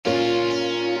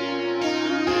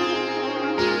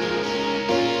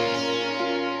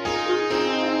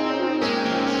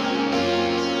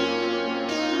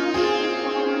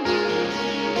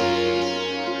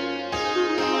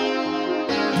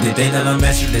They think that I'm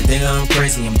magic, they think that I'm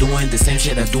crazy. I'm doing the same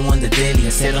shit I do on the daily. I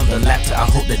said on the laptop, I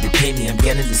hope that they pay me. I'm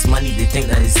getting this money, they think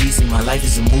that it's easy. My life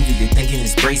is a movie, they thinking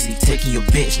it's crazy. Taking your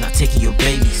bitch, not taking your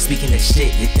baby. Speaking that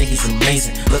shit, they think it's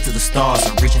amazing. Look to the stars,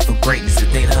 I'm reaching for greatness. They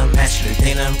think that I'm magic, they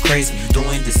think that I'm crazy.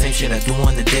 Doing the same shit I do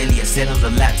on the daily. I said on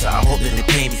the laptop, I hope that they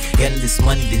pay me. Getting this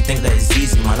money, they think that it's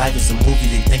easy. My life is a movie,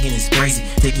 they thinking it's crazy.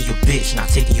 Taking your bitch, not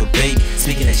taking your baby.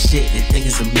 Speaking that shit, they think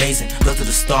it's amazing. Look to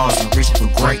the stars, I'm reaching for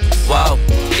greatness. Whoa,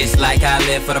 it's like I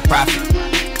live for the profit.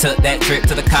 Took that trip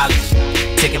to the college,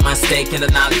 taking my stake in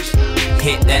the knowledge.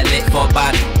 Hit that lick for a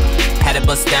body, had it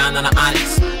bust down on the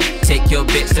onyx. Take your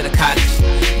bitch to the cottage,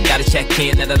 gotta check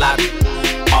in at the lobby.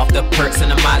 Off the perks and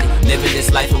the molly, living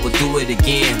this life and we'll do it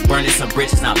again. Burning some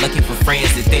bridges, not looking for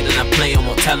friends. They think that I'm playing,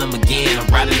 won't tell them again. I'm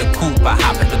riding the coupe, I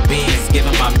hop in the Benz,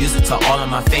 giving my music to all of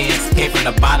my fans. Came from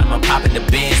the bottom, I'm popping the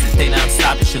Benz. They think that I'm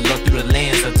stopping, should look through the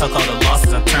lens. I took all the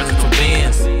losses, I turned into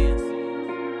wins.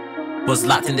 Was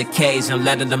locked in the cage, I'm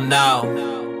letting them know.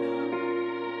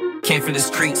 Came from the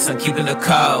streets, I'm keeping the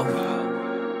code.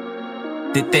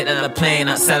 They think that I'm playing,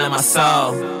 not selling my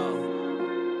soul.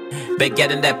 Been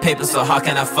getting that paper, so how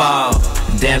can I fall?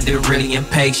 Damn, they're really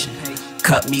impatient.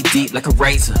 Cut me deep like a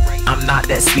razor. I'm not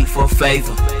that sweet for a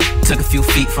favor. Took a few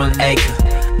feet from an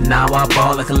acre. Now I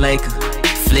ball like a Laker.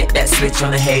 Flip that switch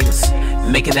on the haters.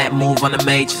 Making that move on the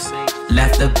majors.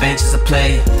 Left the bench as a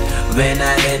player. When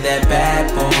I hit that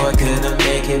bad boy, couldn't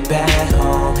make it back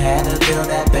home. Had to build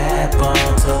that backbone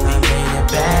till we bring it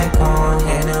back home.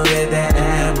 Handle with that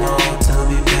ammo till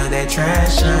we build that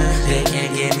traction. They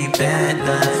can't give me bad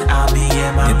luck. I'll be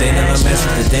in my They think that I'm magic,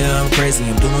 mansion. they think that I'm crazy.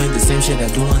 I'm doing the same shit I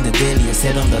do on the daily. I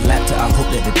said on the laptop, I hope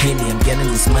that they pay me. I'm getting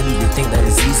this money, they think that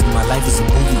it's easy. My life is a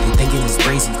movie, they thinking it's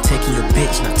crazy. Taking your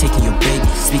bitch, not taking your baby.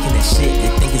 Speaking that shit,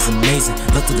 they think it's amazing.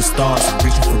 Look to the stars, I'm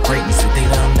reaching for greatness. They think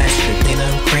that I'm magic, they think that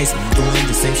I'm crazy. I'm doing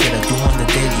the same shit I do on the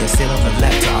daily. I said on the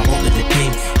laptop, I hope that they pay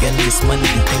me. Getting this money,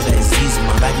 they think that it's easy.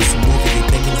 My life is a movie, they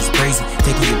thinking it's crazy.